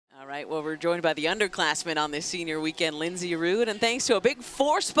right, well, we're joined by the underclassmen on this senior weekend, Lindsay Rood, and thanks to a big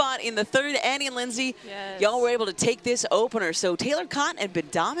 4 spot in the third inning, Lindsay, y'all were able to take this opener. So Taylor Cotton had been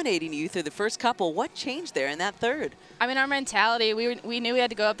dominating you through the first couple. What changed there in that third? I mean, our mentality, we knew we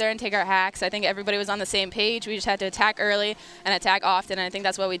had to go up there and take our hacks. I think everybody was on the same page. We just had to attack early and attack often, and I think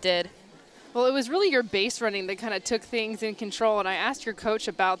that's what we did. Well, it was really your base running that kind of took things in control, and I asked your coach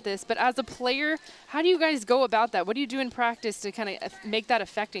about this, but as a player, how do you guys go about that? What do you do in practice to kind of make that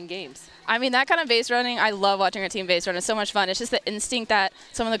effect in games? I mean, that kind of base running, I love watching our team base run. It's so much fun. It's just the instinct that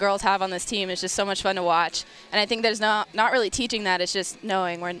some of the girls have on this team is just so much fun to watch, and I think there's not really teaching that. It's just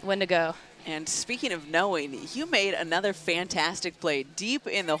knowing when to go. And speaking of knowing, you made another fantastic play deep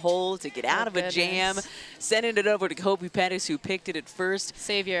in the hole to get out of a jam, sending it over to Kobe Pettis, who picked it at first.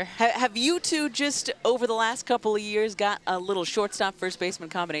 Savior. Have you two just over the last couple of years got a little shortstop first baseman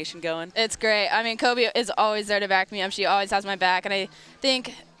combination going? It's great. I mean, Kobe is always there to back me up. She always has my back, and I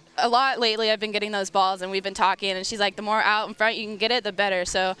think a lot lately I've been getting those balls, and we've been talking, and she's like, the more out in front you can get it, the better.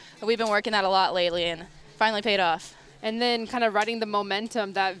 So we've been working that a lot lately, and finally paid off. And then kind of riding the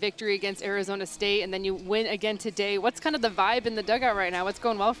momentum, that victory against Arizona State, and then you win again today. What's kind of the vibe in the dugout right now? What's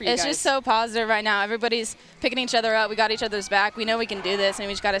going well for you guys? It's just so positive right now. Everybody's picking each other up. We got each other's back. We know we can do this, and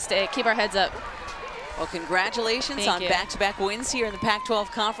we just got to keep our heads up. Well, congratulations on back-to-back wins here in the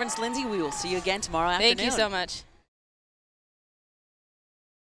Pac-12 Conference. Lindsay, we will see you again tomorrow afternoon. Thank you so much.